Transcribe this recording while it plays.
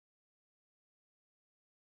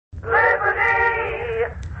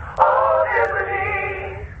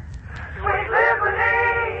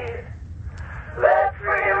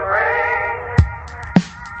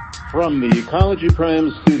From the Ecology Prime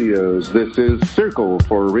Studios, this is Circle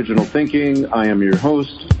for Original Thinking. I am your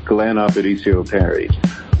host, Glenn Aparicio Perry.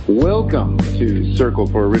 Welcome to Circle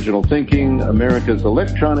for Original Thinking, America's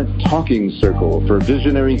electronic talking circle for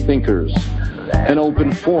visionary thinkers. An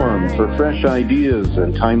open forum for fresh ideas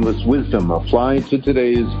and timeless wisdom applied to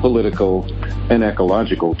today's political and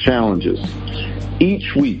ecological challenges.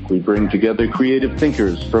 Each week we bring together creative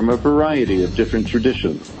thinkers from a variety of different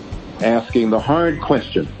traditions, asking the hard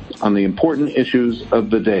question on the important issues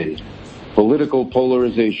of the day: political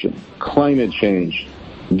polarization, climate change,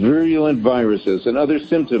 virulent viruses, and other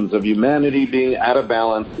symptoms of humanity being out of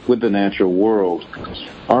balance with the natural world.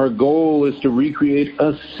 Our goal is to recreate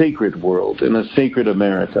a sacred world in a sacred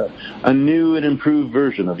America, a new and improved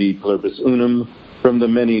version of E Pluribus Unum, from the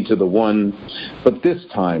many to the one, but this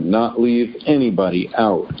time not leave anybody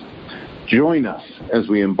out. Join us as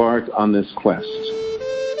we embark on this quest.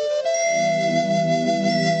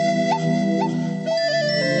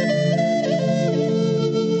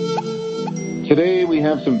 Today we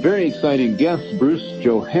have some very exciting guests, Bruce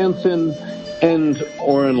Johansen and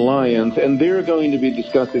Oren Lyons, and they're going to be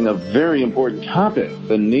discussing a very important topic,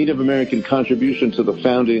 the Native American contribution to the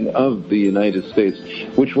founding of the United States,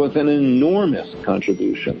 which was an enormous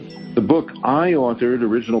contribution. The book I authored,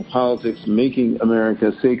 Original Politics, Making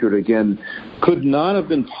America Sacred Again, could not have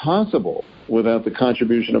been possible without the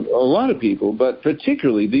contribution of a lot of people, but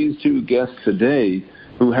particularly these two guests today,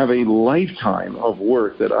 who have a lifetime of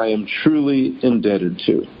work that I am truly indebted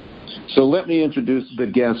to. So let me introduce the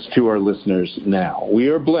guests to our listeners now. We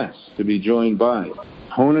are blessed to be joined by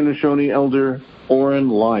Haudenosaunee elder Oren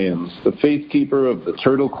Lyons, the faith keeper of the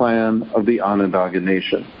Turtle Clan of the Onondaga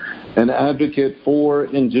Nation, an advocate for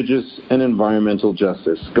indigenous and environmental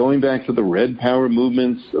justice, going back to the Red Power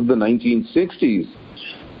movements of the 1960s.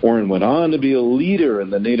 Oren went on to be a leader in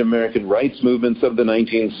the Native American rights movements of the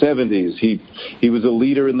 1970s. He was a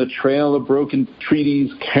leader in the Trail of Broken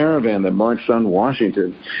Treaties caravan that marched on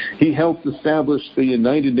Washington. He helped establish the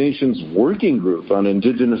United Nations Working Group on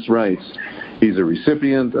Indigenous Rights. He's a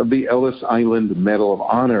recipient of the Ellis Island Medal of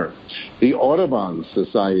Honor, the Audubon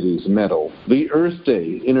Society's Medal, the Earth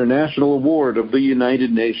Day International Award of the United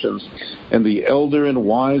Nations, and the Elder and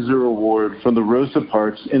Wiser Award from the Rosa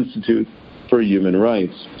Parks Institute for Human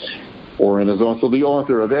Rights. Oren is also the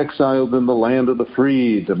author of Exiled in the Land of the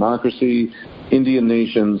Free, Democracy, Indian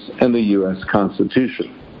Nations, and the U.S.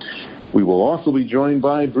 Constitution. We will also be joined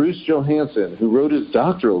by Bruce Johansen, who wrote his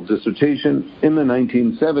doctoral dissertation in the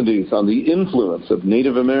 1970s on the influence of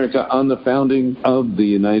Native America on the founding of the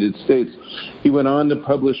United States. He went on to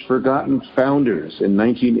publish Forgotten Founders in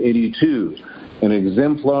 1982, an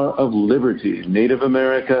exemplar of liberty, Native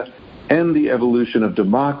America, and the evolution of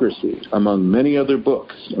democracy, among many other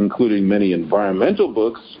books, including many environmental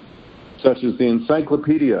books, such as the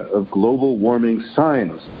Encyclopedia of Global Warming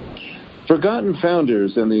Science. Forgotten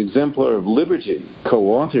Founders and the Exemplar of Liberty,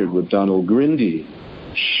 co-authored with Donald Grindy,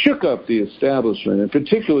 shook up the establishment, and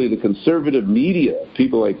particularly the conservative media,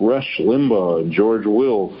 people like Rush Limbaugh and George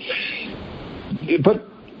Will. But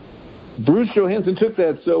Bruce Johansen took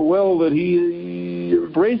that so well that he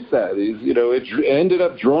embraced that. It ended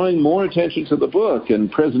up drawing more attention to the book,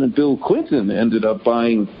 and President Bill Clinton ended up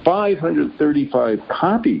buying 535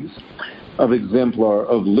 copies of Exemplar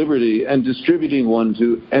of Liberty and distributing one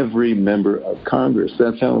to every member of Congress.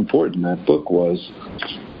 That's how important that book was.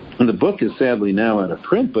 And the book is sadly now out of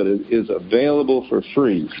print, but it is available for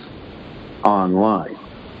free online.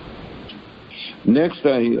 Next,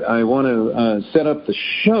 I want to set up the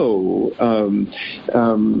show and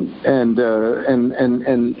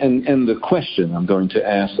the question I'm going to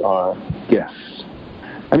ask our guests.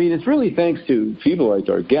 I mean, it's really thanks to people like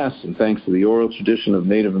our guests and thanks to the oral tradition of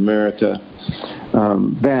Native America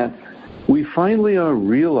that we finally are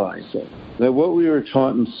realizing that what we were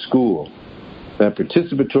taught in school, that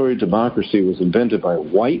participatory democracy was invented by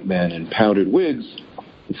white men in powdered wigs,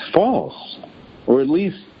 is false, or at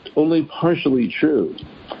least only partially true.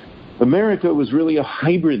 America was really a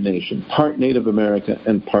hybrid nation, part Native America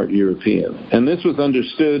and part European. And this was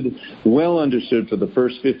well understood for the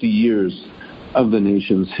first 50 years of the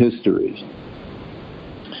nation's history.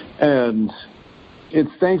 And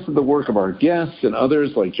it's thanks to the work of our guests and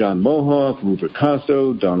others like John Mohoff, Rupert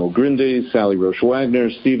Costo, Donald Grindy, Sally Roche Wagner,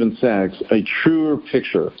 Stephen Sachs, a truer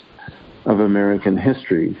picture of American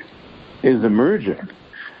history is emerging.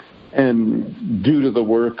 And due to the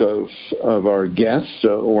work of our guests,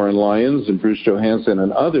 Oren Lyons and Bruce Johansen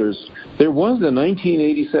and others, there was a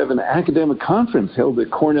 1987 academic conference held at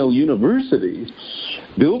Cornell University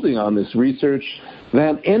building on this research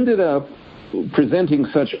that ended up presenting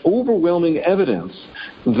such overwhelming evidence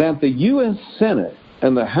that the U.S. Senate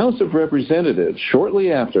and the House of Representatives,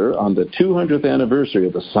 shortly after, on the 200th anniversary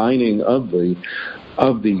of the signing of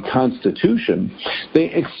the Constitution, they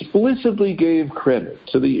explicitly gave credit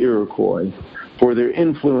to the Iroquois for their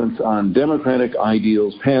influence on democratic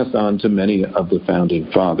ideals passed on to many of the Founding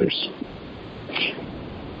Fathers.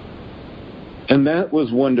 And that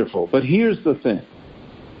was wonderful. But here's the thing.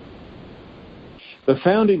 The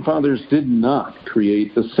Founding Fathers did not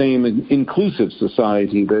create the same inclusive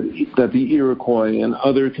society that the Iroquois and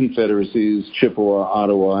other confederacies, Chippewa,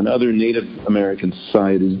 Ottawa, and other Native American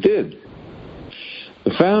societies did.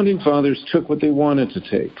 The Founding Fathers took what they wanted to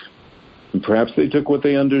take, and perhaps they took what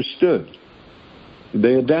they understood.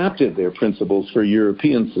 They adapted their principles for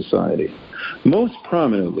European society. Most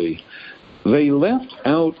prominently, they left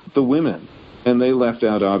out the women, and they left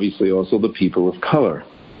out, obviously, also the people of color.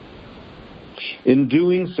 In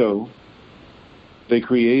doing so, they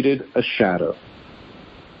created a shadow.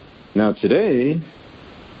 Now today,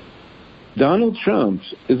 Donald Trump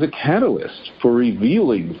is a catalyst for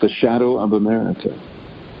revealing the shadow of America.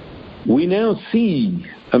 We now see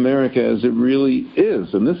America as it really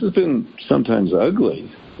is, and this has been sometimes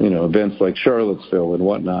ugly, events like Charlottesville and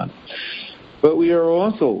whatnot. But we are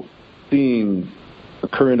also seeing a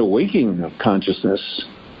current awakening of consciousness.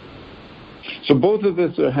 So both of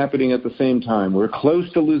this are happening at the same time. We're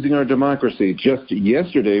close to losing our democracy. Just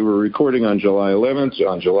yesterday, we're recording on July 11th,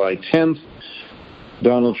 on July 10th,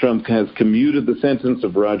 Donald Trump has commuted the sentence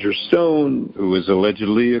of Roger Stone, who was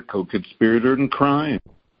allegedly a co-conspirator in crime.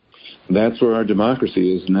 That's where our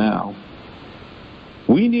democracy is now.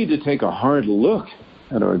 We need to take a hard look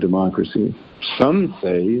at our democracy. Some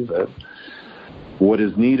say that what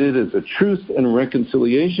is needed is a Truth and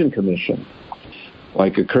Reconciliation Commission,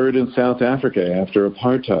 like occurred in South Africa after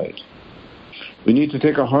apartheid. We need to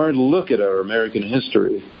take a hard look at our American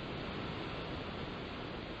history.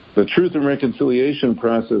 The Truth and Reconciliation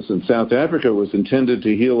process in South Africa was intended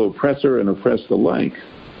to heal oppressor and oppressed alike.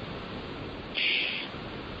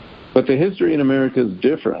 But the history in America is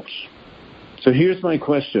different. So here's my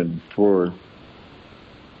question for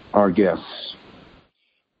our guests.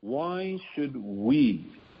 Why should we,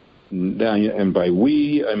 and by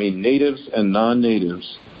we, I mean natives and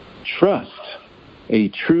non-natives, trust a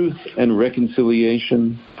truth and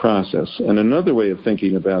reconciliation process? And another way of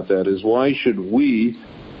thinking about that is, why should we,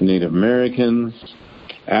 Native Americans,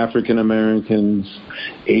 African Americans,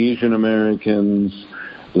 Asian Americans,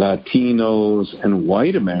 Latinos, and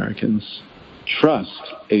white Americans, trust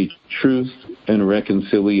a truth and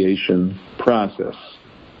reconciliation process?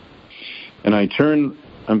 And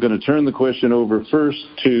I'm going to turn the question over first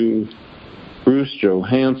to Bruce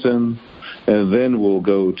Johansen, and then we'll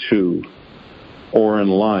go to Oren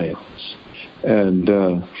Lyons. And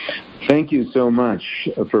thank you so much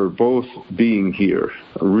for both being here.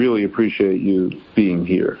 I really appreciate you being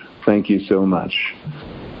here. Thank you so much.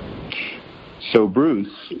 So, Bruce,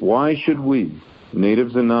 why should we,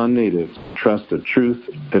 natives and non-natives, trust the Truth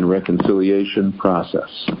and Reconciliation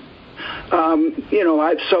process?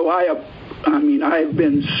 I've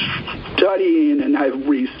been studying, and I've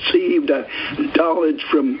received knowledge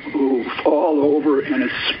from all over, and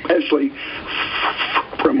especially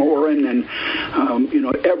from Oren, and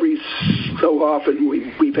every so often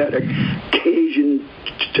we've had occasion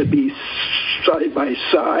to be side by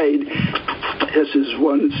side. This is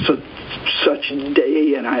one such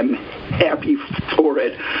day, and I'm happy for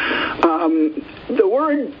it. The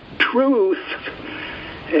word truth,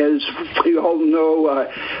 as we all know,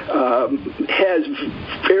 has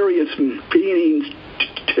various meanings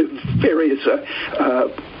to various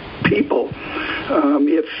people.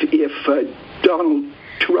 If Donald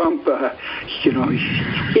Trump,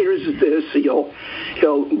 hears this, he'll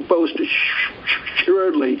most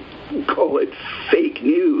assuredly call it fake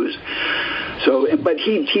news. So, but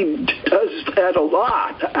he does that a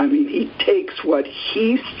lot. I mean, he takes what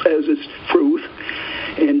he says is truth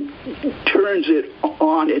and turns it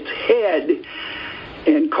on its head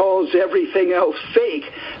and calls everything else fake.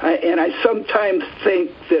 And I sometimes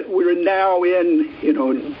think that we're now in,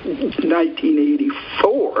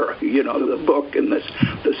 1984, the book and the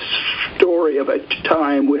story of a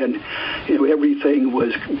time when, everything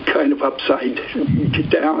was kind of upside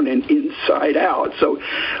down and inside out. So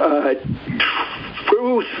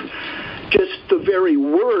truth, just the very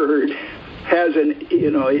word, has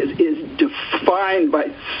is defined by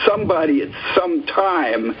somebody at some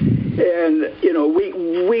time, and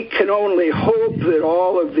we can only hope that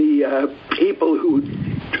all of the people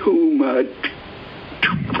whom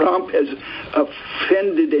Trump has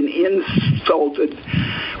offended and insulted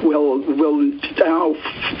will now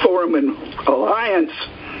form an alliance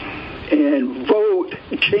and vote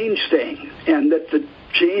change things, and that the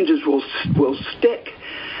changes will stick.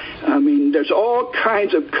 I mean, there's all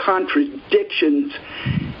kinds of contradictions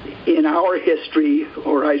in our history,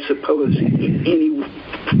 or I suppose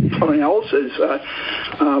anyone else's.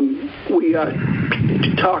 We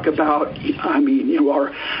talk about, I mean, you know,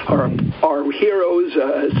 our heroes,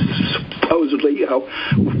 supposedly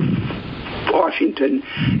Washington,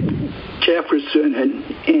 Jefferson,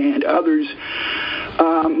 and others,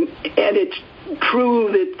 and it's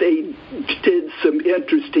true that they did some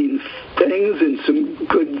interesting things and some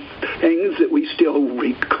good things that we still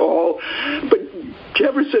recall, but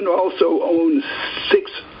Jefferson also owned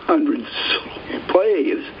 600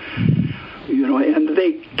 slaves, you know, and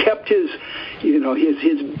they kept his, you know,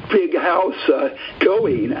 his big house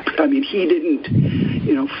going. I mean, he didn't,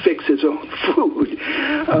 you know, fix his own food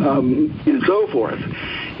and so forth.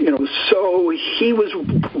 You know, so he was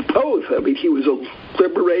both. I mean, he was a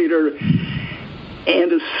liberator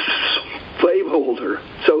and a slaveholder.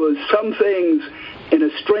 So some things, in a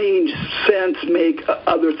strange sense, make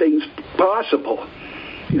other things possible.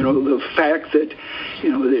 You know, the fact that, you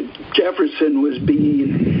know, that Jefferson was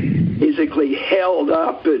being basically held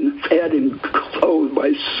up and fed and clothed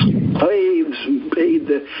by slaves and made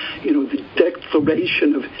the, you know, the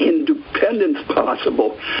Declaration of Independence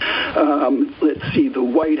possible. Let's see, the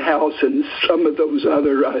White House and some of those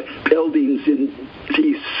other buildings in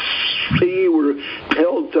D.C. were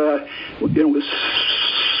built, you know, with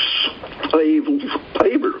slave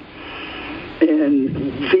labor. And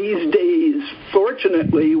these days,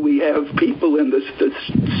 fortunately, we have people in the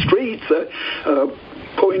streets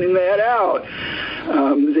pointing that out.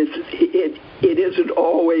 It isn't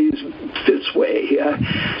always this way.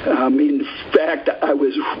 In fact, I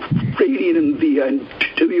was reading in the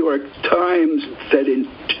New York Times that in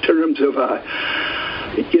terms of,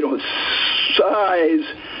 you know, size,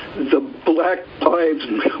 the Black Lives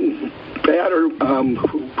Matter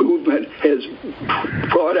movement has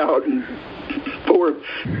brought out more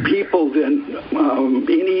people than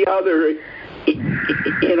any other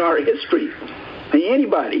in our history.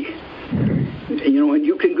 Anybody. You know, and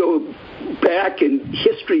you can go back in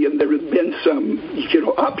history and there have been some, you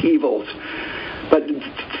know, upheavals. But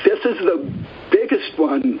this is the biggest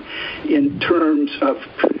one in terms of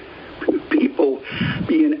people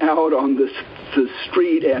being out on the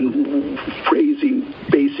street and raising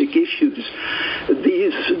basic issues.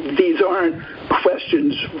 These aren't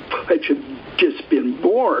questions which have just been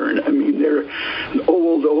born. I mean, they're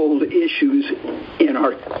old issues in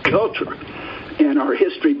our culture and our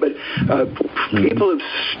history. But people have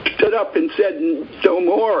stood up and said, no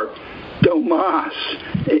more, no mas.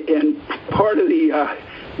 And part of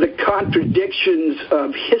the contradictions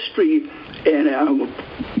of history, and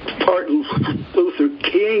Martin Luther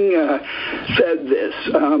King said this,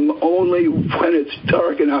 only when it's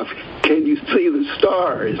dark enough can you see the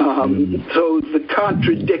stars. So the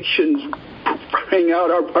contradictions bring out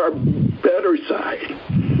our better side.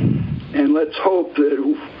 And let's hope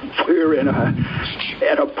that we're at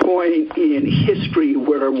a point in history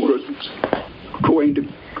where we're going to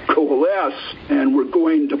coalesce and we're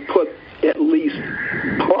going to put at least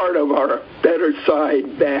part of our better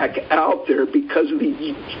side back out there, because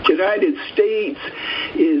the United States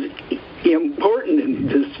is important in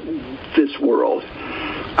this world.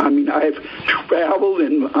 I mean, I've traveled,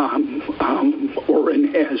 and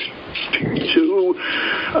Oren has too,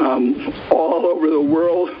 all over the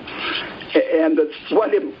world. And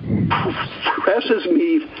what impresses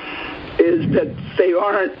me is that they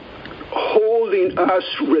aren't holding us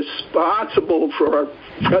responsible for our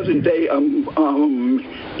present-day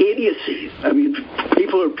idiocy. I mean,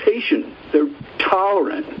 people are patient, they're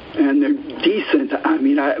tolerant, and they're decent. I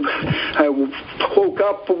mean, I woke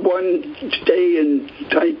up one day in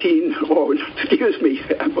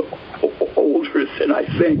I'm older than I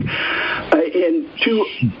think, in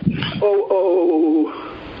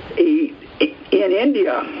 2008 in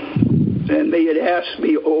India, and they had asked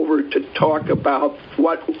me over to talk about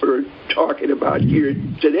what we're talking about here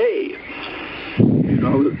today. You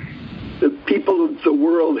know, the people of the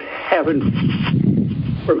world haven't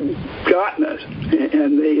forgotten us,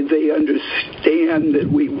 and they understand that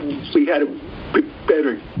we had a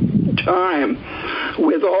better time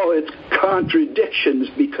with all its contradictions,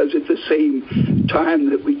 because at the same time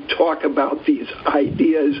that we talk about these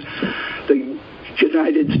ideas, the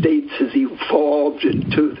United States has evolved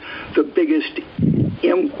into the biggest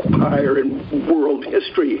empire in world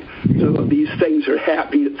history. So these things are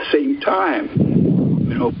happening at the same time.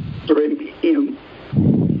 You know, we're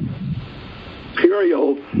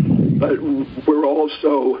imperial, but we're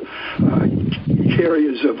also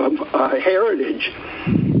carriers of a heritage.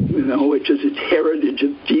 which is its heritage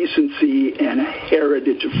of decency and a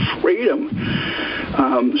heritage of freedom.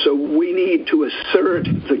 So we need to assert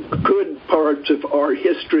the good parts of our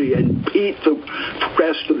history and beat the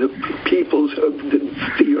rest of the peoples of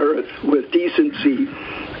the earth with decency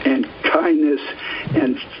and kindness.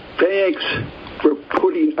 And thanks for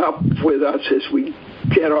putting up with us as we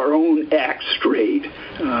get our own act straight,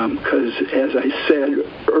 because as I said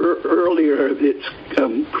earlier, it's a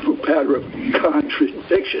matter of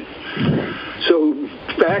contradiction. So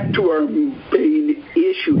back to our main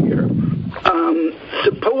issue here.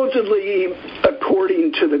 Supposedly,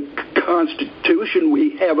 according to the Constitution,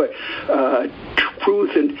 we have a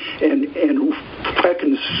truth and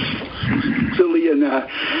reconciliation,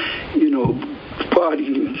 body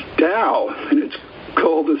Tao, and it's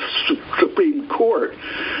called the Supreme Court.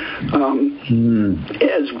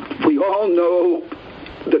 As we all know,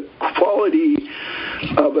 the quality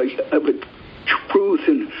of a truth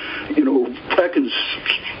and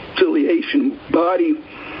reconciliation body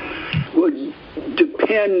would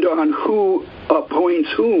depend on who appoints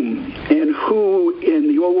whom and who in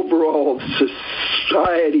the overall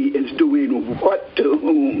society is doing what to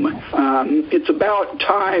whom. It's about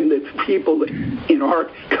time that people in our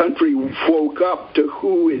country woke up to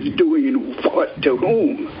who is doing what to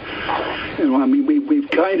whom. We've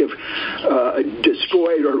kind of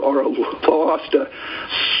destroyed or lost a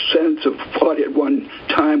sense of what at one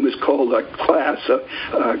time was called a class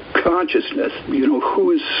consciousness.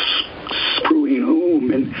 Who's screwing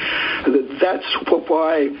whom, and that's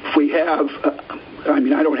why we have. I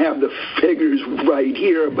don't have the figures right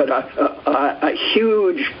here, but a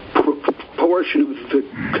huge proportion of the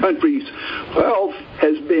country's wealth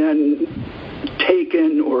has been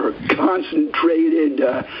taken or concentrated.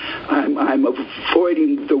 I'm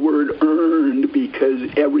avoiding the word earned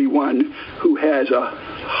because everyone who has a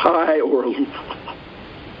high or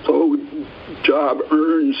low job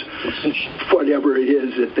earns whatever it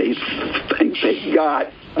is that they think they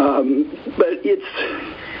got. But it's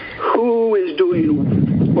who is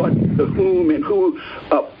doing what to whom and who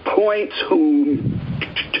appoints whom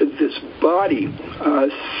to this body.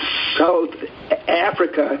 South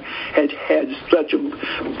Africa had had such a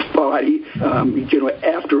body,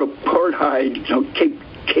 after apartheid,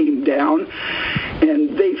 came down,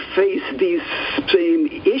 and they face these same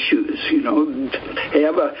issues. They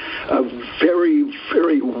have a very,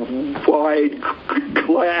 very wide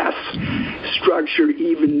class structure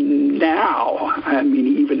even now.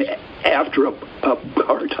 Even after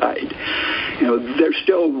apartheid, they're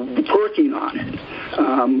still working on it.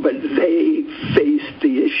 But they face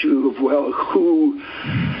the issue of, who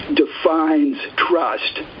defines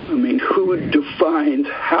trust? Who defines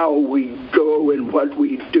how we go and what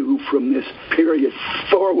we do from this period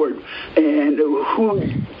forward? And who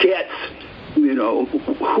gets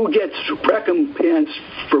recompense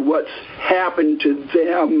for what's happened to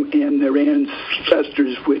them and their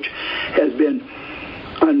ancestors, which has been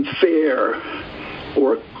unfair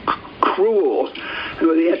or cruel.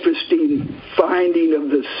 The interesting finding of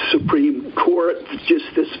the Supreme Court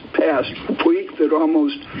just this past week that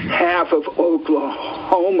almost half of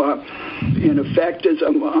Oklahoma, in effect, is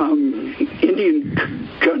Indian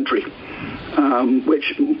country,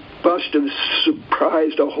 which must have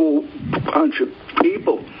surprised a whole bunch of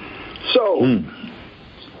people. So,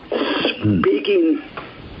 speaking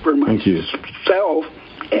for myself,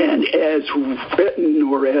 and as written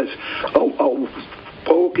or as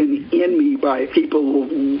spoken in me by people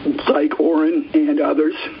like Orrin and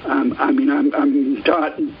others, I'm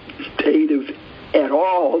not native at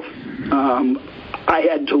all. I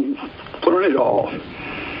had to learn it all.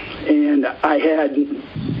 And I had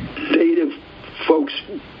native folks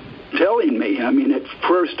telling me, at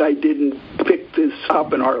first I didn't pick this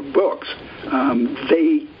up in our books.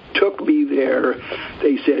 They took me there.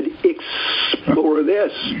 They said, explore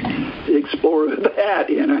this, explore that,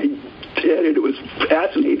 and I did it. It was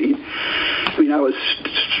fascinating. I was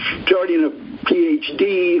starting a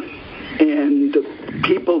PhD, and the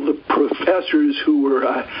people, the professors who were,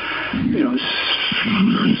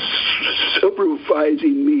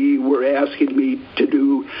 supervising me were asking me to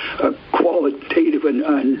do a qualitative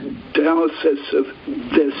analysis of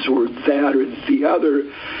this or that or the other,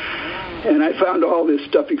 and I found all this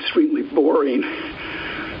stuff extremely boring.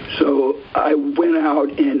 So I went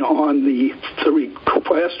out and on the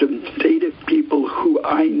request of native people who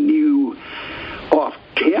I knew off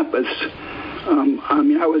campus,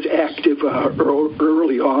 I was active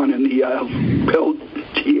early on in the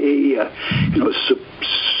LTA,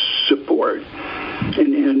 support,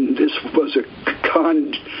 and this was a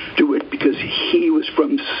conduit because he was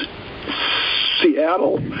from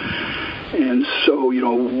Seattle, And so,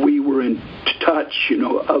 we were in touch,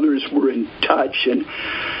 others were in touch, and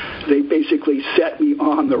they basically set me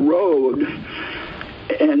on the road.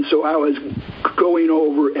 And so I was going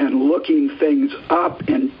over and looking things up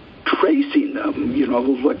and tracing them,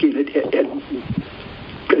 looking at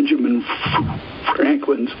Benjamin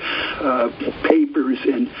Franklin's papers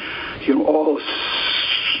and, all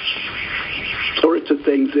sorts of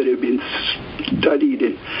things that have been studied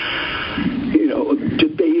and,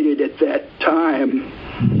 debated at that time.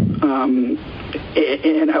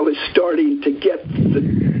 And I was starting to get the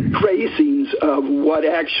tracings of what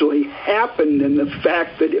actually happened and the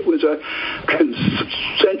fact that it was a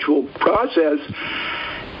consensual process.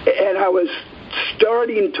 And I was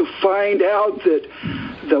starting to find out that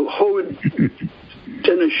the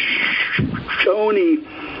Haudenosaunee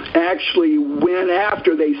actually went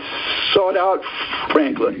after they sought out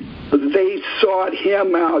Franklin. They sought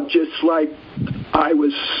him out just like I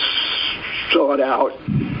was sought out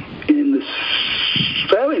in the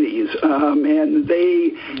 70s, and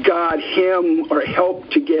they got him or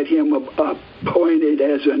helped to get him appointed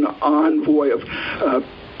as an envoy of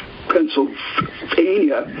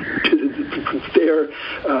Pennsylvania to their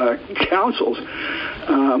councils.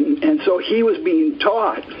 And so he was being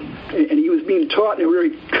taught, and he was being taught in a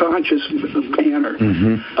very conscious manner.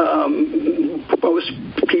 Most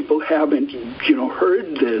people haven't,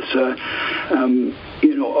 heard this.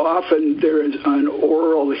 Often there is an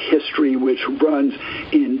oral history which runs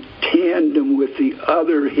in tandem with the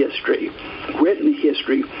other history, written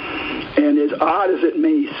history. And as odd as it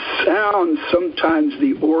may sound, sometimes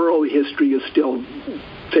the oral history is still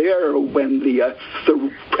there when the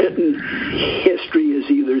written history is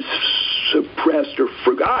either suppressed or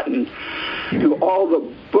forgotten. All the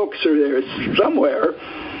books are there somewhere,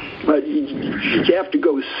 but you have to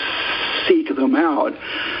go seek them out.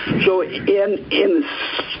 So in the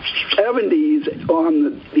 70s,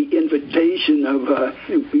 on the invitation of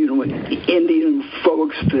Indian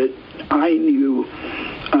folks that I knew,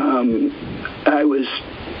 I was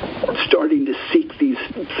starting to seek these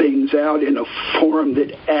things out in a form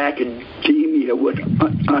that academia would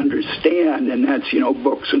understand, and that's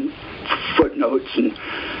books and footnotes and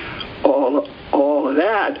all of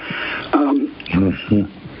that.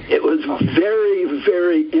 It was very,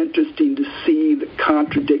 very interesting to see the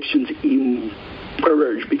contradictions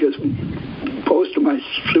emerge, because most of my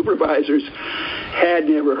supervisors had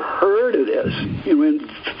never heard of this. And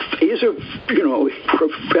these are,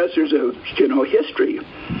 professors of, history,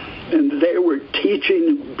 and they were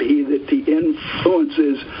teaching me that the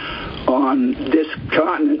influences on this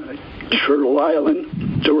continent, Turtle Island,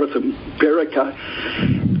 North America,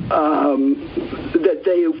 that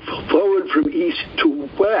they flowed from east to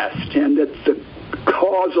west, and that the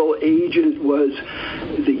causal agent was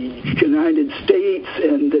the United States,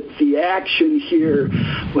 and that the action here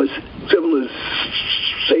was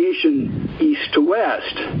civilization east to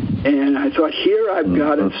west. And I thought, here I've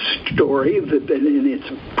got a story that in its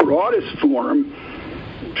broadest form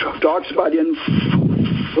talks about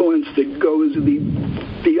influence that goes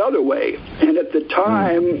the other way. And at the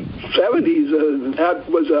time, 70s, that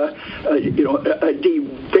was a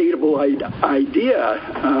debatable idea.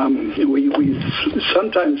 We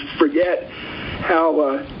sometimes forget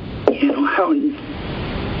how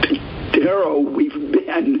narrow we've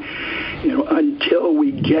been, until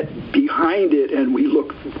we get behind it and we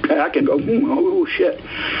look back and go, oh shit.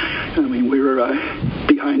 I mean, we were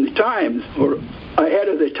behind the times, or ahead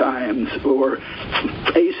of the times, or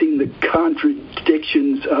facing the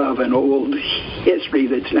contradictions of an old history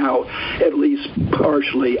that's now at least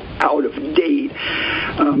partially out of date.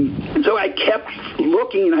 So I kept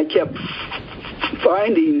looking, and I kept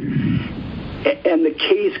finding, and the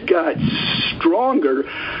case got stronger.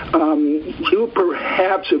 You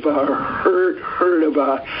perhaps have heard of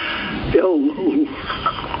Bill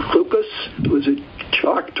Lucas, who was a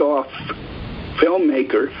Choctaw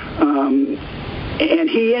filmmaker, and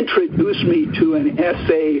he introduced me to an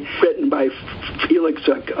essay written by Felix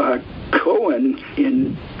Cohen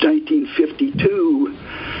in 1952,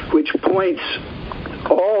 which points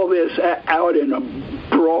all this out in a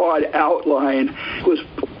broad outline. It was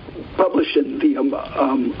published in the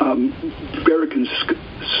American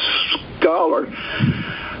Scholar.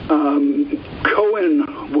 Cohen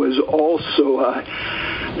was also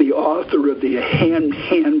the author of the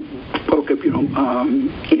handbook of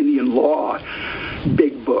Indian law,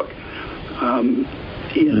 big book,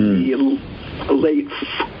 in the late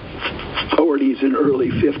 40s and early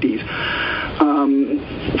 50s.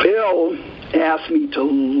 Phil asked me to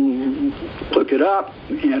look it up,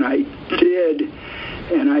 and I did,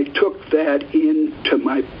 and I took that into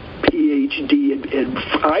my PhD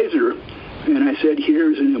advisor And I said,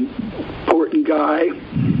 here's an important guy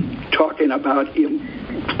talking about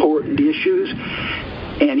important issues,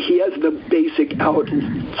 and he has the basic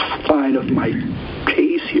outline of my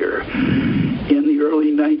case here in the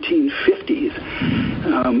early 1950s.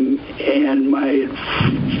 And my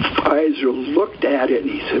advisor looked at it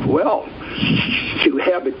and he said, well, you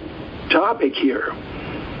have a topic here.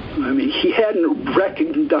 I mean, he hadn't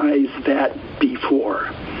recognized that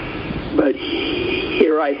before. But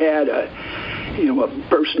here I had a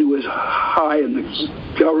person who was high in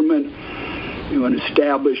the government, an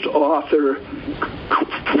established author,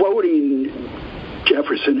 quoting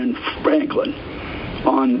Jefferson and Franklin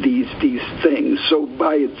on these things. So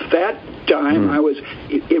by that time,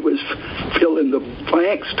 it was fill in the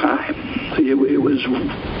blanks time. It was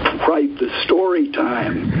write the story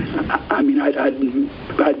time. I mean, I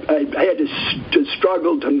had to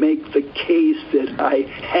struggle to make the case that I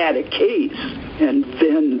had a case, and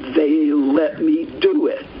then they let me do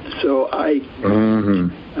it. So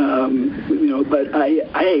but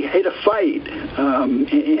I had a fight, and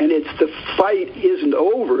it's the fight isn't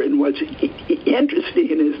over. And what's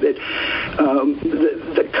interesting is that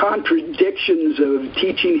the contradictions of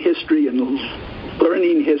teaching history and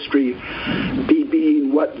learning history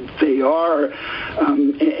being what they are,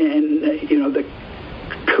 and the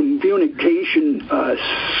communication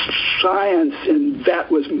science, and that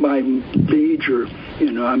was my major.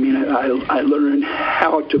 I mean, I learned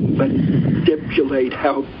how to manipulate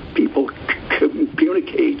how people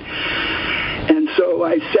communicate. And so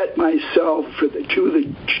I set myself to the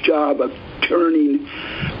job of turning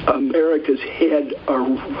America's head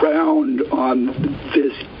around on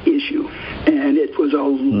this issue. And it was a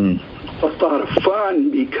lot of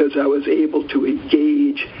fun because I was able to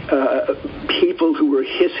engage people who were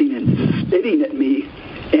hissing and spitting at me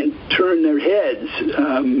and turn their heads.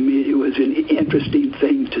 It was an interesting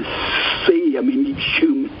thing to see. I mean,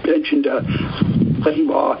 you mentioned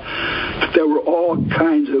Limbaugh. There were all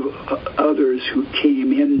kinds of others who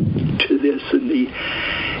came into this in the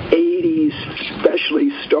 80s,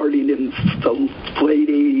 especially starting in the late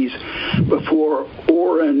 80s, before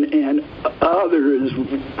Orrin and others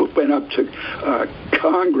went up to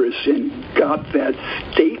Congress and got that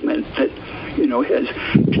statement that has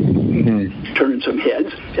turned some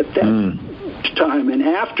heads at that time. And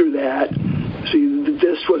after that,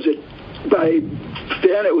 this was by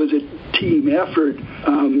then it was a team effort.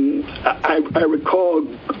 I recall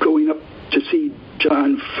going up to see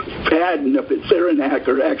John Fadden up at Saranac,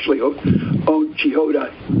 or actually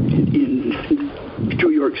Oneonta in New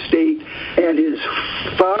York State, and his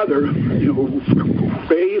father,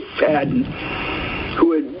 Ray Fadden,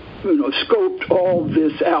 who had scoped all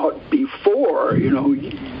this out before,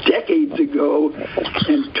 decades ago,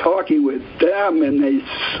 and talking with them, and they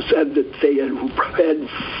said that they had read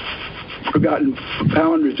Forgotten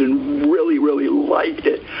Founders and really, really liked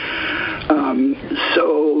it.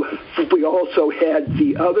 So we also had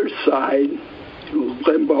the other side,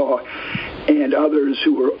 Limbaugh and others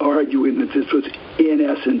who were arguing that this was, in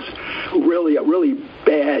essence, really a really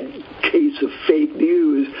bad case of fake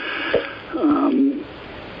news.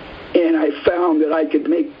 And I found that I could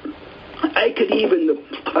even the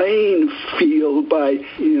playing field by,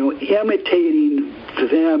 imitating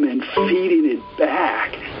them and feeding it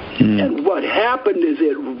back. And what happened is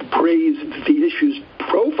it raised the issue's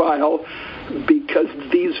profile because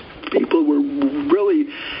these people really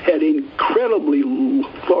had incredibly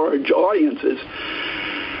large audiences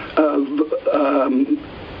of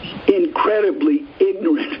incredibly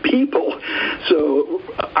ignorant people. So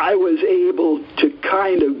I was able to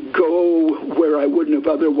kind of go where I wouldn't have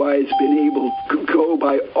otherwise been able to go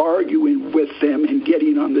by arguing with them and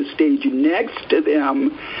getting on the stage next to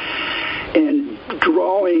them and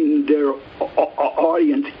drawing their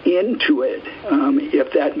audience into it,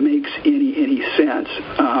 if that makes any sense.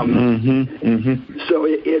 So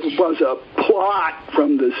it was a plot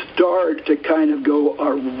from the start to kind of go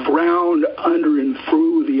around, under, and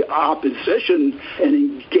through the opposition and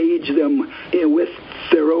engage them with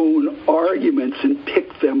their own arguments and pick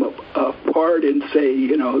them apart and say,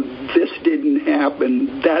 this didn't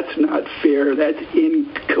happen, that's not fair, that's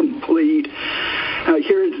incomplete.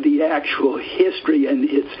 Here's the actual history, and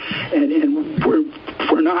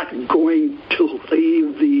we're not going to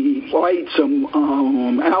leave the whites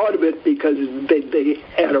out of it because they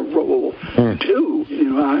had a role too.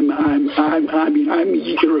 I'm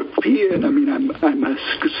European. I mean, I'm a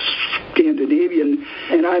Scandinavian,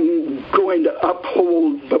 and I'm going to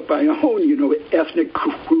uphold my own, ethnic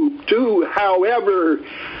group too. However,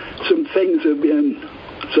 some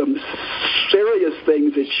serious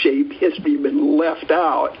things that shape history have been left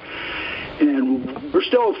out. And we're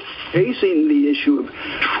still facing the issue of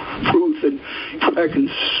truth and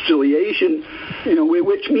reconciliation,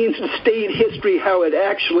 which means to state history how it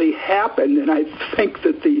actually happened. And I think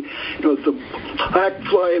that the Black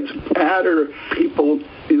Lives Matter people,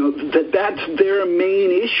 that's their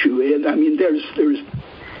main issue. And I mean, there's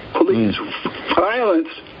police violence,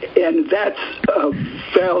 and that's a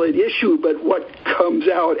valid issue, but what comes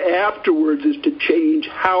out afterwards is to change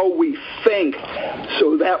how we think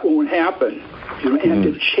so that won't happen, and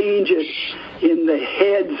to change it in the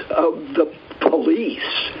heads of the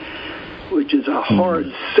police, which is a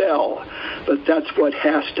hard sell, but that's what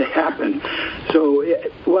has to happen. So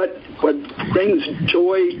what brings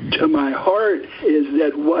joy to my heart is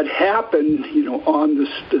that what happened, on the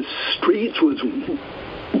streets was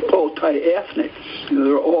multi-ethnic.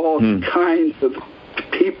 There are all kinds of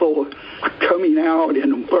people coming out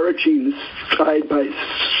and marching side by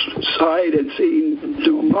side and saying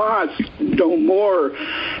no mas, no more.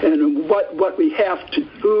 And what we have to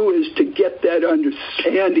do is to get that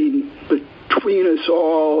understanding between us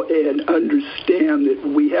all and understand that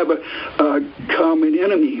we have a common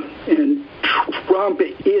enemy. And Trump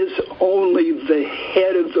is only the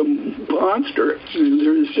head of the monster.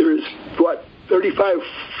 There's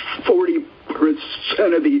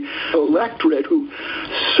 35-40% of the electorate who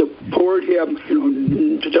support him,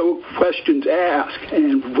 no questions asked,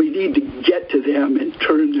 and we need to get to them and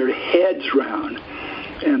turn their heads around.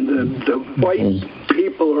 And the white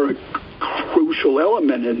people are a crucial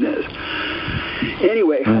element in this.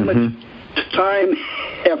 Anyway, how much time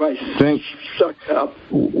have I sucked up?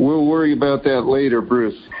 We'll worry about that later,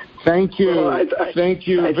 Bruce. Thank you. Well, Thank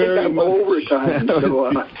you very much. Overtime,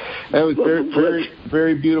 that was very,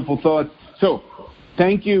 very beautiful thought. So,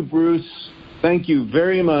 thank you, Bruce. Thank you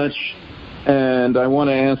very much. And I want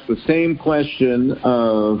to ask the same question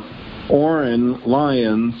of Oren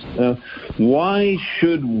Lyons. Why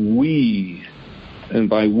should we, and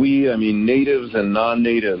by we I mean natives and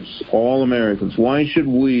non-natives, all Americans, why should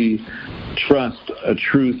we trust a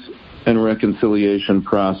truth and reconciliation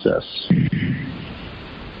process?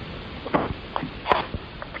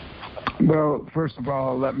 Well, first of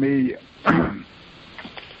all, let me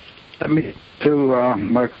to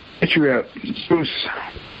my compatriot, Bruce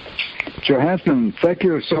Johansson. Thank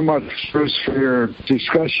you so much, Bruce, for your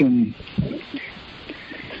discussion,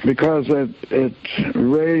 because it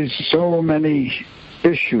raised so many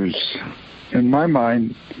issues in my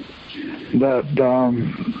mind that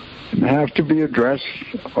have to be addressed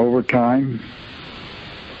over time,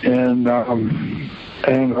 and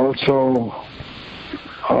also.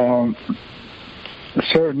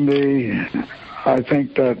 Certainly, I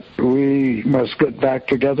think that we must get back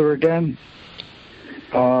together again.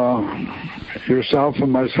 Yourself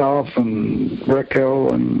and myself and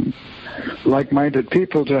Raquel and like-minded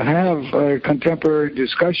people, to have a contemporary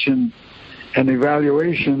discussion and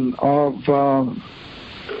evaluation of all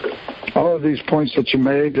of these points that you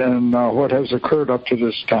made and what has occurred up to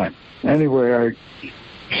this time. Anyway, I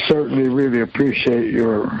certainly really appreciate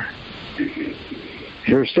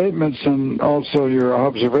your statements and also your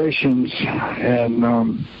observations, and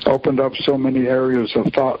opened up so many areas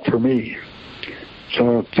of thought for me.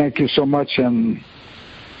 So thank you so much, and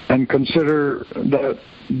consider that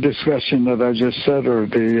discussion that I just said, or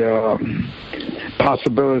the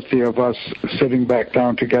possibility of us sitting back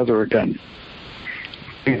down together again.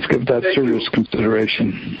 Please give that serious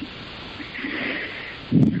consideration.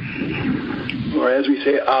 Or as we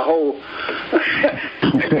say, aho.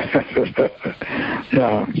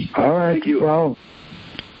 Yeah. All right. Thank you. Well,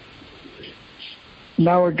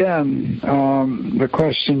 now again, the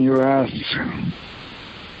question you asked,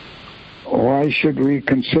 why should we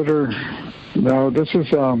consider? Now, this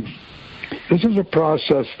is a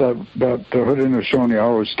process that the Haudenosaunee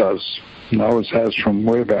always does, and always has from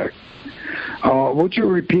way back. Would you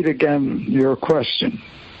repeat again your question?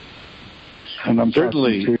 And I'm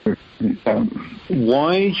certainly.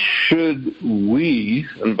 Why should we,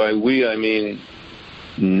 and by we I mean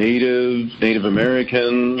Native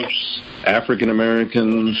Americans, African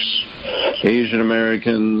Americans, Asian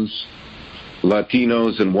Americans,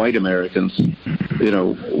 Latinos, and white Americans,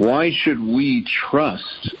 why should we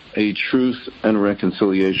trust a truth and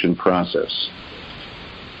reconciliation process?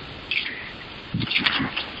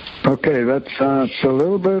 Okay, that's a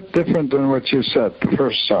little bit different than what you said the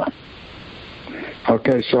first time.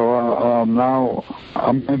 Okay, so now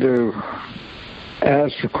I'm going to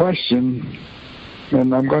ask a question,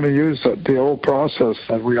 and I'm going to use the old process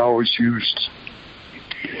that we always used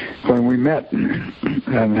when we met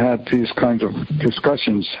and had these kinds of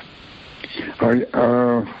discussions.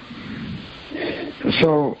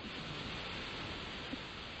 So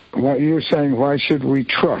what you're saying, why should we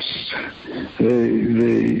trust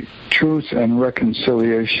the Truth and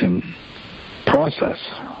Reconciliation process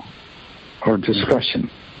or discussion?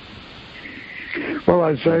 Well,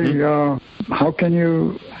 I say, how can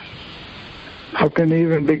you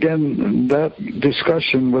even begin that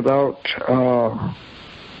discussion without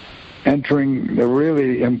entering the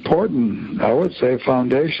really important, I would say,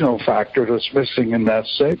 foundational factor that's missing in that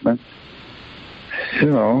statement,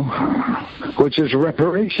 which is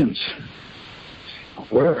reparations.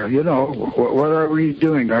 Where, what are we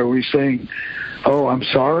doing? Are we saying, oh, I'm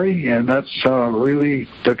sorry, and that's really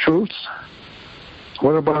the truth?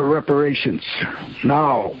 What about reparations?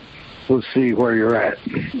 Now we'll see where you're at.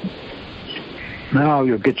 Now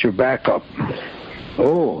you'll get your back up.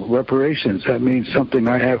 Oh, reparations, that means something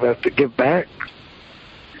I have to give back?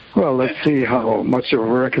 Well, let's see how much of a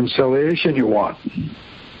reconciliation you want.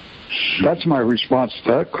 That's my response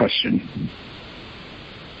to that question.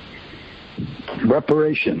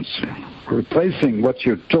 Reparations, replacing what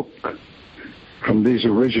you took from these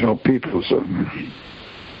original peoples of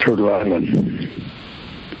Turtle Island.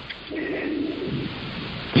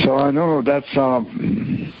 So I know that's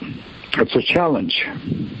it's a challenge.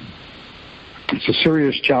 It's a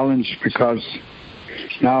serious challenge because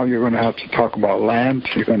now you're going to have to talk about land.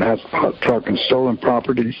 You're going to have to talk about stolen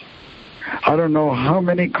property. I don't know how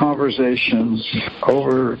many conversations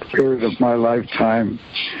over the period of my lifetime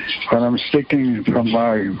when I'm speaking from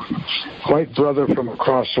my white brother from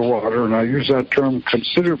across the water, and I use that term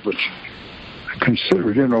considered,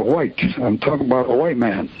 white. I'm talking about a white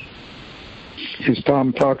man.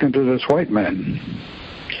 I'm talking to this white man.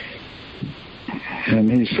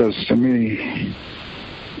 And he says to me,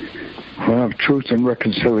 we'll have truth and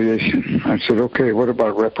reconciliation. I said, okay, what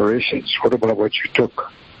about reparations? What about what you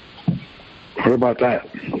took? What about that?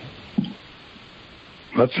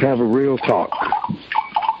 Let's have a real talk.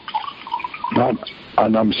 Not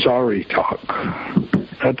an I'm sorry talk.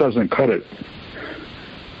 That doesn't cut it.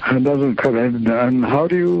 It doesn't cut it. And how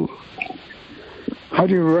do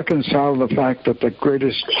you reconcile the fact that the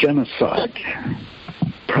greatest genocide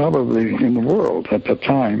probably in the world at the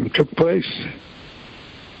time took place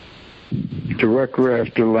directly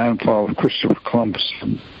after the landfall of Christopher Columbus?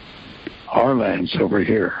 Our lands over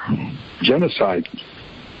here. Genocide.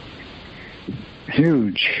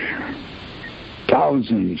 Huge.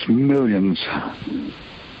 Thousands, millions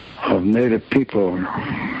of native people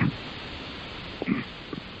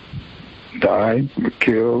died, were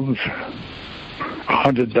killed,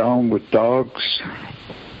 hunted down with dogs.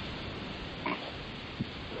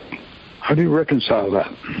 How do you reconcile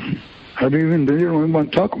that? How do you even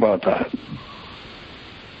want to talk about that?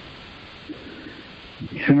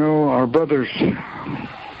 Our brothers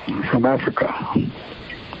from Africa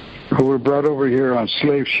who were brought over here on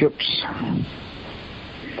slave ships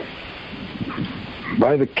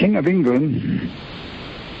by the King of England,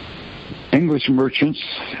 English merchants,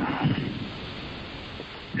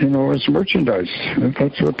 as merchandise.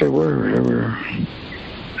 That's what they were. They were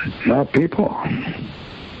not people.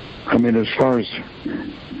 I mean, as far as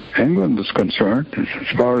England is concerned,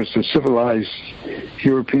 as far as the civilized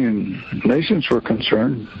European nations were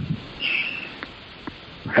concerned.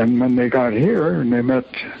 And when they got here and they met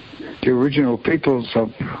the original peoples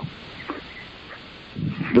of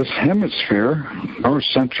this hemisphere, North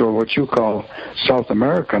Central, what you call South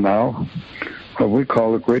America now, what we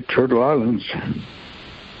call the Great Turtle Islands,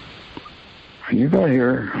 and you got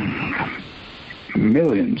here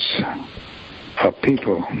millions of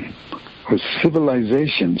people with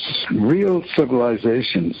civilizations, real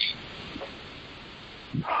civilizations,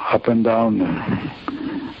 up and down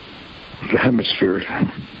the hemisphere.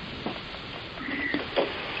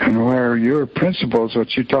 And where your principles,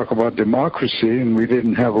 what you talk about democracy, and we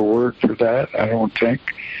didn't have a word for that, I don't think,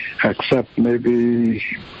 except maybe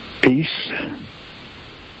peace.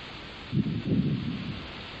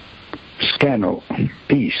 Scano,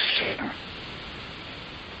 peace.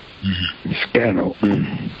 Mm-hmm. Scano.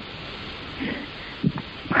 Mm-hmm.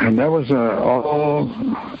 And that was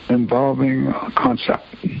all-involving concept.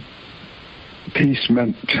 Peace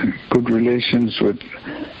meant good relations with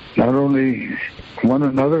not only one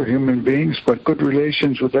another, human beings, but good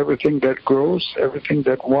relations with everything that grows, everything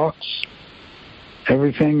that walks,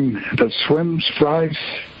 everything that swims, flies.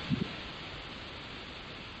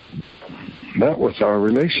 That was our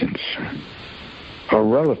relations, our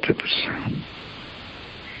relatives,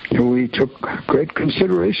 who we took great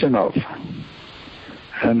consideration of,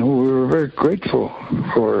 and who we were very grateful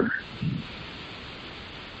for.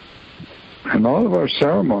 And all of our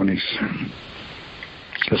ceremonies,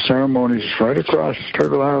 the ceremonies right across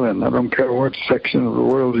Turtle Island, I don't care what section of the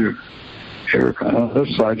world here on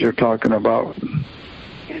this side you're talking about,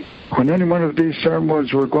 when any one of these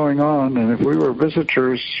ceremonies were going on, and if we were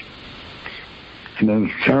visitors, and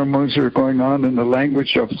the ceremonies were going on in the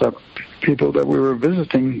language of the people that we were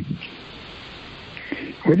visiting,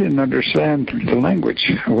 we didn't understand the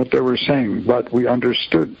language, what they were saying, but we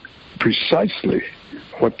understood precisely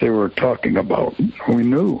what they were talking about. We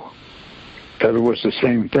knew that it was the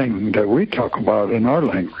same thing that we talk about in our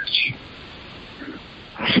language.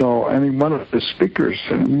 So any one of the speakers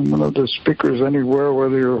anywhere,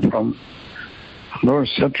 whether you're from North,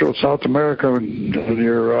 Central, South America, and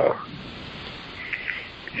you're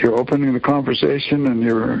opening the conversation and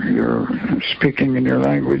you're speaking in your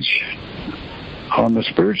language, on the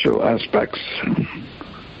spiritual aspects,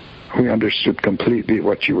 we understood completely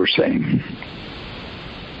what you were saying.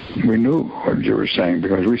 We knew what you were saying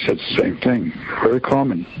because we said the same thing. Very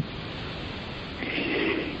common.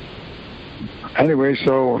 Anyway,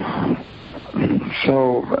 so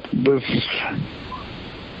this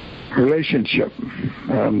relationship,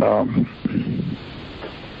 and I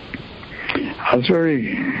was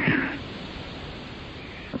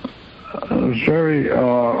very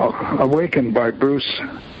awakened by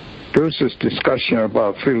Bruce's discussion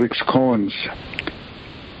about Felix Cohen's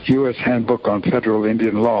U.S. Handbook on Federal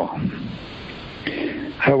Indian Law.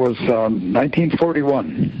 That was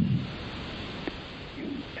 1941.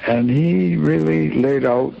 And he really laid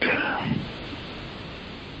out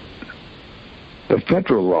the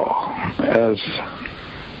federal law as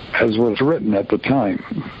was written at the time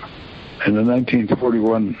in the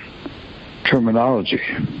 1941 terminology.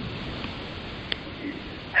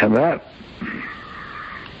 And that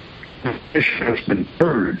issue has been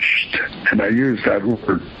purged, and I use that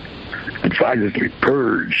word advisedly,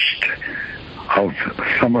 purged of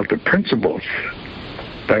some of the principles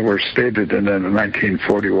that were stated in the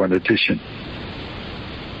 1941 edition.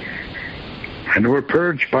 And were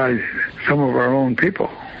purged by some of our own people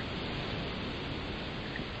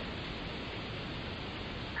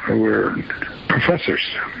who were professors,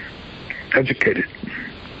 educated.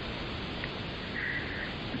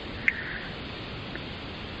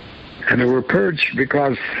 And they were purged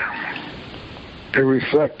because they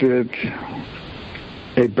reflected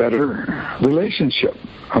a better relationship,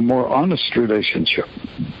 a more honest relationship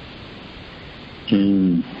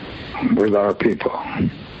with our people.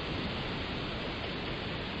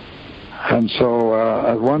 And so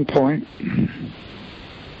at one point,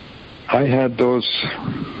 I had those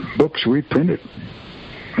books reprinted,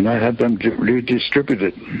 and I had them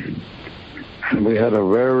redistributed. And we had a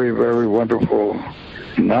very, very wonderful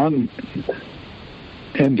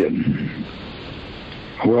non-Indian,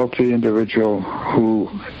 wealthy individual who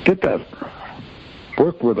did that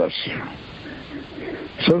work with us.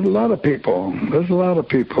 So there's a lot of people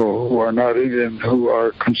who are not Indian who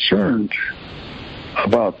are concerned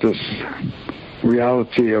about this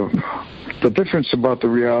reality of the difference about the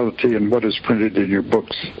reality and what is printed in your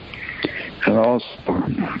books, and also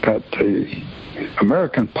that the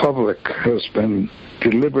American public has been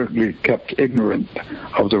deliberately kept ignorant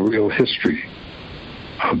of the real history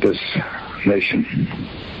of this nation.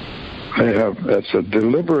 It's a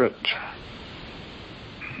deliberate,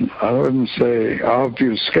 I wouldn't say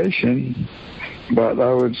obfuscation, but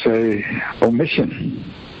I would say omission.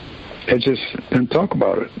 They just didn't talk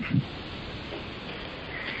about it.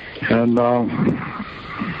 And a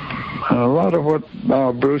lot of what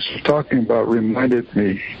Bruce was talking about reminded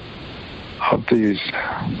me of these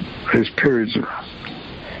periods.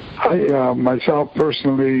 I myself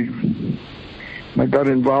personally, I got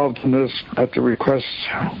involved in this at the request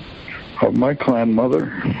of my clan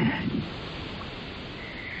mother.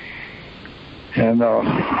 And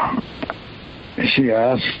she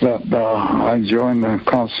asked that I join the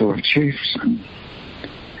Council of Chiefs.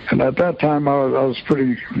 And at that time, I was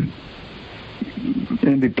pretty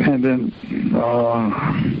independent,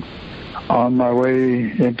 on my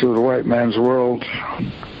way into the white man's world,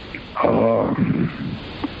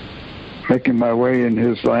 making my way in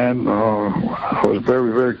his land. I was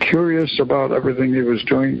very, very curious about everything he was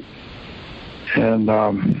doing. And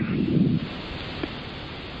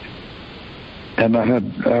I had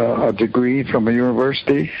a degree from a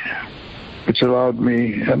university, which allowed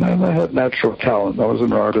me, and I had natural talent. I was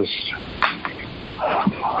an artist.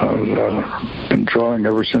 I've been drawing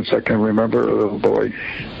ever since I can remember, a little boy.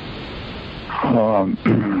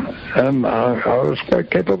 And I was quite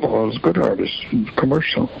capable. I was a good artist,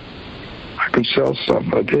 commercial. I could sell stuff.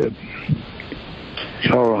 I did.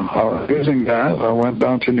 So using that, I went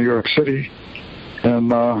down to New York City, and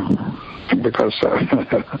because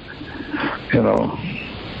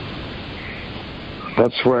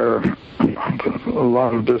that's where a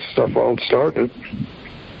lot of this stuff all started.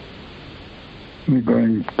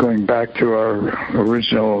 Going back to our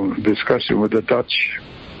original discussion with the Dutch,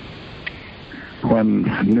 when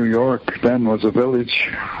New York then was a village,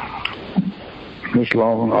 this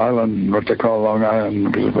Long Island, what they call Long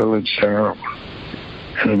Island, was a village there,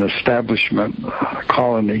 and an establishment, a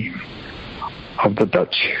colony of the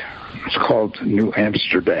Dutch. It's called New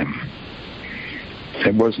Amsterdam.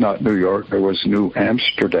 It was not New York, it was New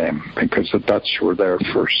Amsterdam, because the Dutch were there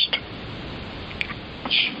first.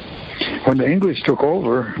 When the English took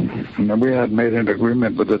over, we had made an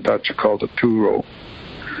agreement with the Dutch called the Truro,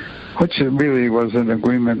 which really was an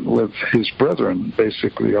agreement with his brethren,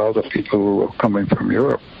 basically all the people who were coming from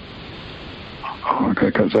Europe,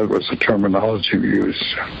 because that was the terminology we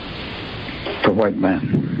used for white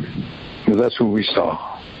man. Well, that's who we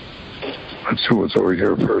saw. That's who was over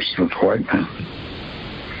here first, was the white man.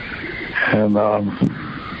 And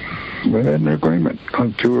we had an agreement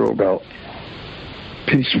called Truro Belt.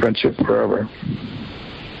 Peace, friendship forever.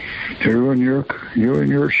 You and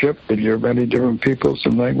your ship and your many different peoples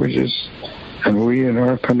and languages, and we in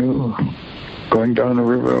our canoe going down the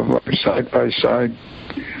river of life side by side,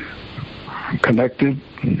 connected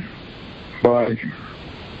by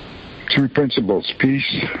three principles: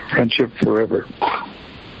 peace, friendship, forever.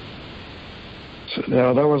 So,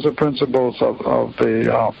 that was the principles of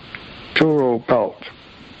the Truro Belt.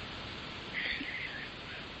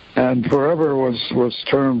 And forever was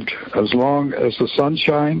termed as long as the sun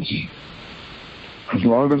shines, as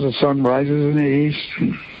long as the sun rises in the east,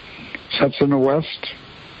 sets in the west,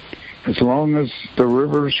 as long as the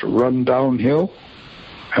rivers run downhill,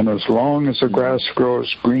 and as long as the grass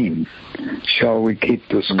grows green, shall we keep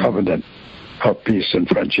this covenant of peace and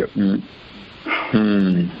friendship.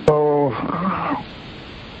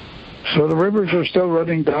 So the rivers are still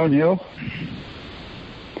running downhill.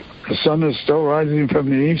 The sun is still rising from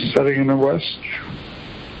the east, setting in the west.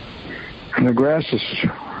 And the grass is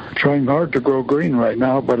trying hard to grow green right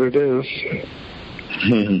now, but it is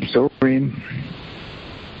still green.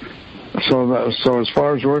 So as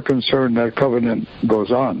far as we're concerned, that covenant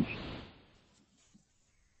goes on.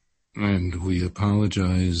 And we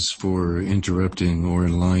apologize for interrupting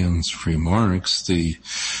Oren Lyon's remarks.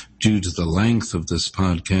 Due to the length of this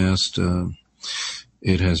podcast,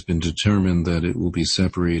 it has been determined that it will be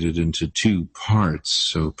separated into two parts.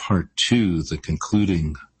 So part 2, the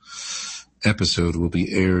concluding episode, will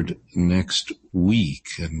be aired next week.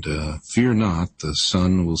 And fear not, the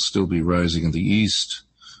sun will still be rising in the east,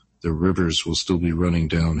 the rivers will still be running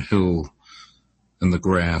downhill, and the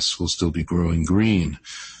grass will still be growing green.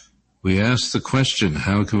 We ask the question,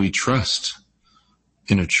 how can we trust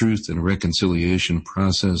in a truth and reconciliation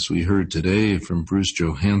process? We heard today from Bruce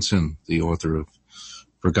Johansen, the author of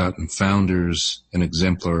Forgotten Founders, an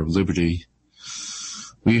exemplar of liberty.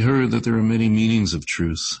 We heard that there are many meanings of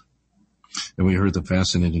truth. And we heard the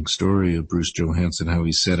fascinating story of Bruce Johansen, how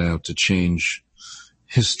he set out to change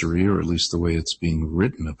history, or at least the way it's being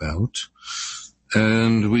written about.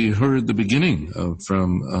 And we heard the beginning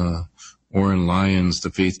from Oren Lyons,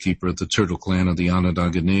 the faith keeper of the Turtle Clan of the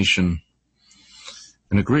Onondaga Nation,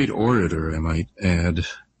 and a great orator, I might add.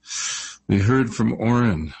 We heard from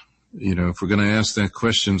Oren. If we're going to ask that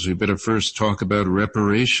questions, we better first talk about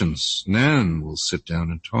reparations. Then we'll sit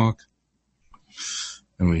down and talk.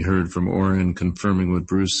 And we heard from Oren confirming what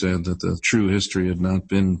Bruce said, that the true history had not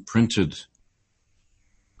been printed.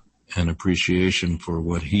 An appreciation for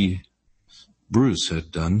what Bruce,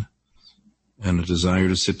 had done, and a desire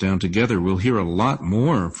to sit down together. We'll hear a lot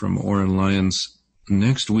more from Oren Lyons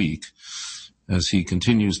next week as he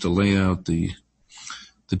continues to lay out the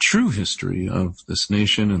true history of this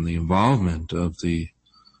nation and the involvement of the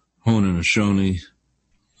Haudenosaunee.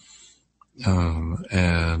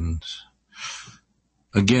 And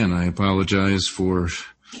again, I apologize for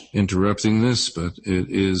interrupting this, but it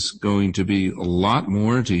is going to be a lot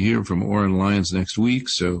more to hear from Oren Lyons next week.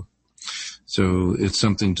 So it's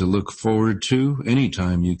something to look forward to.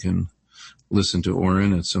 Anytime you can listen to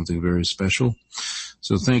Oren, it's something very special.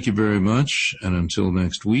 So thank you very much. And until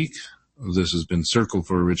next week, this has been Circle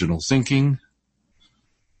for Original Thinking.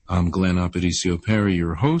 I'm Glenn Aparicio Perry,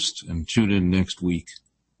 your host, and tune in next week.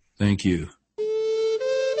 Thank you.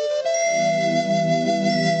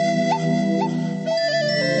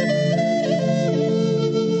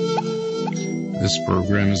 This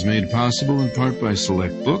program is made possible in part by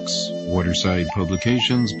Select Books, Waterside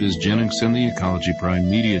Publications, BizGenix, and the Ecology Prime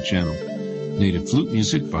Media Channel. Native flute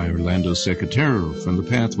music by Orlando Secatero from the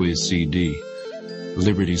Pathways CD.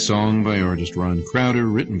 Liberty Song by artist Ron Crowder,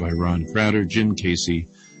 written by Ron Crowder, Jim Casey,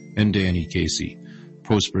 and Danny Casey.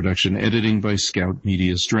 Post-production editing by Scout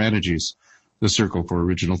Media Strategies. The Circle for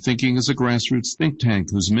Original Thinking is a grassroots think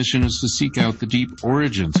tank whose mission is to seek out the deep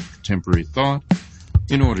origins of contemporary thought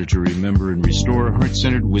in order to remember and restore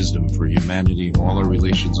heart-centered wisdom for humanity and all our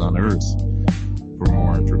relations on Earth. For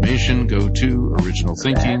more information, go to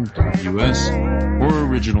originalthinking.us or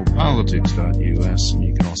originalpolitics.us, and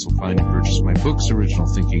you can also find and purchase my books, Original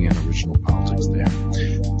Thinking and Original Politics, there.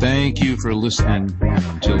 Thank you for listening, and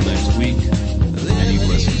until next week, many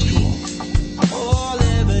blessings to all.